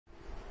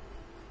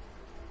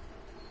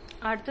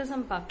அடுத்த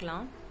சம்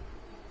பார்க்கலாம்.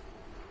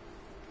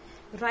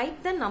 Write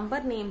the number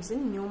names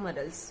in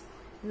numerals.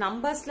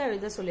 நம்பர்ஸ்ல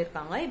எழுத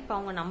சொல்லிருக்காங்க. இப்போ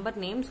அவங்க நம்பர்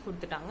நேம்ஸ்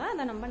கொடுத்துட்டாங்க.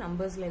 அதை நம்ம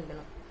நம்பர்ஸ்ல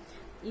எழுதணும்.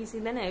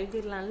 ஈஸி தானே,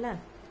 எழுதிடலாம்ல.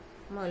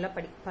 முதல்ல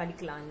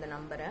படிக்கலாம் இந்த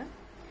நம்பரை.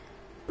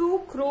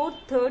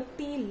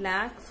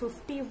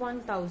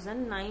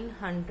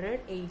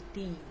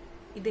 2,30,51,980.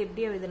 இது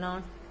எப்படி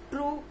எழுதலாம்?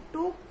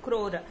 2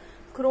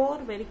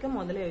 crore வரைக்கும்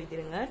முதல்ல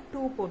எழுதிருங்க.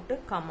 2 போட்டு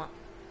கமா.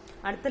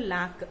 அடுத்து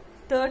lakh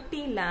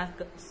 30 lakh,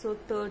 so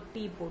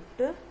 30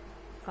 போட்டு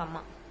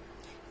கமா.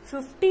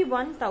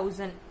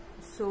 51,000,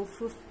 so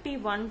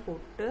 51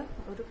 போட்டு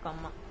ஒரு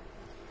கமா.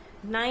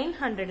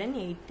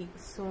 980,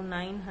 so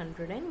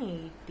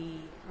 980.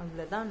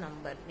 அவ்வளவுதான்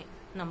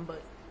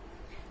நம்பர்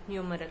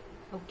நியூமரல்.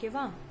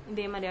 ஓகேவா?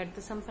 இதே மாதிரி அடுத்த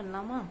சம்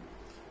பண்ணலாமா?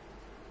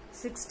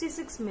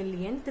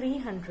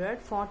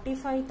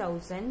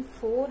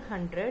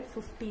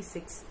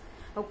 66,345,456.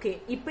 ஓகே,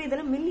 இப்போ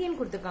இதுல மில்லியன்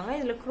கொடுத்துருக்காங்க,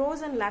 இதுல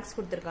க்ரோஸ் அண்ட் லேக்ஸ்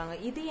கொடுத்துருக்காங்க.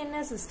 இது என்ன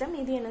சிஸ்டம்?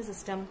 இது என்ன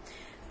சிஸ்டம்?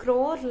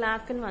 க்ரோர்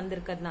லேக்னு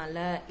வந்திருக்கிறதுனால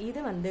இது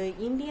வந்து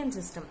இந்தியன்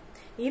சிஸ்டம்.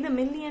 இது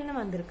மில்லியன்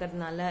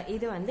வந்திருக்கிறதுனால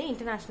இது வந்து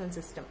இன்டர்நேஷனல்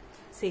சிஸ்டம்.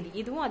 சரி,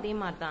 இதுவும் அதே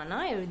மாதிரி தானா,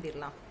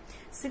 எழுதிடலாம்.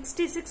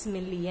 66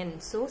 மில்லியன்,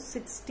 ஸோ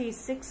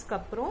 66க்கு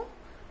அப்புறம்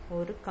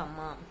ஒரு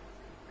கமா.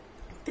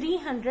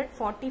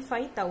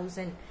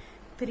 345,000,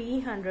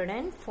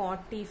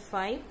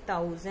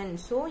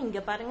 ஸோ இங்க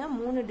பாருங்க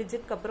 3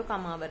 டிஜிட்க்கு அப்புறம்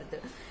கமா வருது.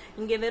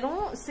 இங்க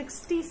வெறும்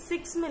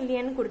 66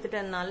 மில்லியன்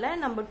கொடுத்துட்டதுனால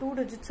நம்ம 2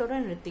 டிஜிட்ஸோட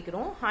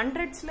நிறுத்திக்கிறோம்.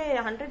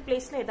 100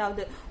 பிளேஸ்ல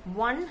ஏதாவது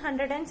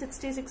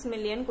 166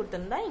 மில்லியன்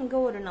கொடுத்திருந்தா இங்க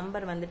ஒரு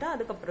நம்பர் வந்துட்டு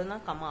அதுக்கப்புறம்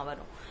தான் கமா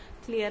வரும்.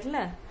 கிளியர்ல?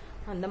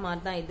 அந்த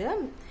மாதிரி தான் இது.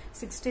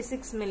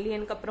 66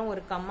 மில்லியனுக்கு அப்புறம்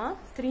ஒரு கமா,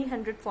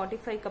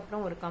 345க்கு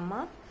அப்புறம் ஒரு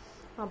கமா,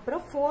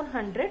 அப்புறம்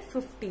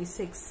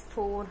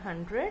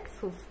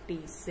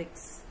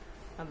 456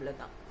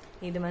 அவ்வளவுதான்.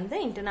 இது வந்து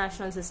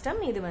இன்டர்நேஷனல் சிஸ்டம்,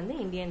 இது வந்து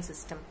இந்தியன்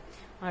சிஸ்டம்.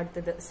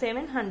 அடுத்தது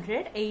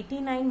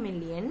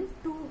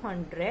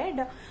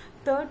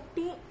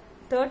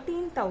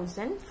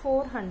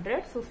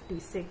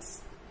 789,213,456.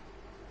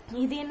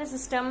 இது என்ன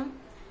சிஸ்டம்?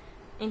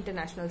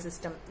 International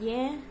system.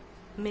 ஏன்?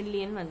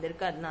 மில்லியன்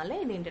வந்திருக்கு, அதனால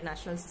இது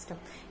இன்டர்நேஷனல்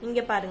சிஸ்டம். இங்க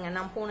பாருங்க,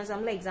 நான் போன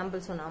சம்ல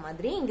எக்ஸாம்பிள் சொன்ன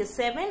மாதிரி இங்க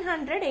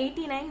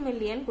 789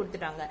 மில்லியன்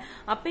கொடுத்துட்டாங்க.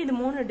 அப்ப இது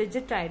 3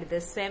 டிஜிட் ஆயிடுது.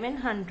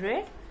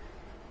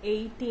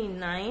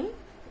 789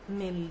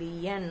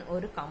 மில்லியன்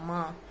ஒரு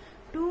கமா.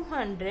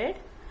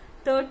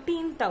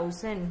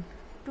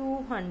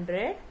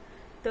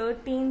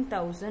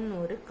 213,000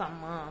 ஒரு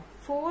கமா.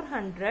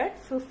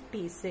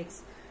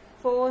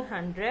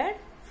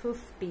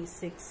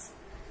 456.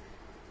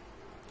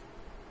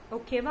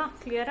 ஓகேவா?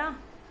 கிளியரா?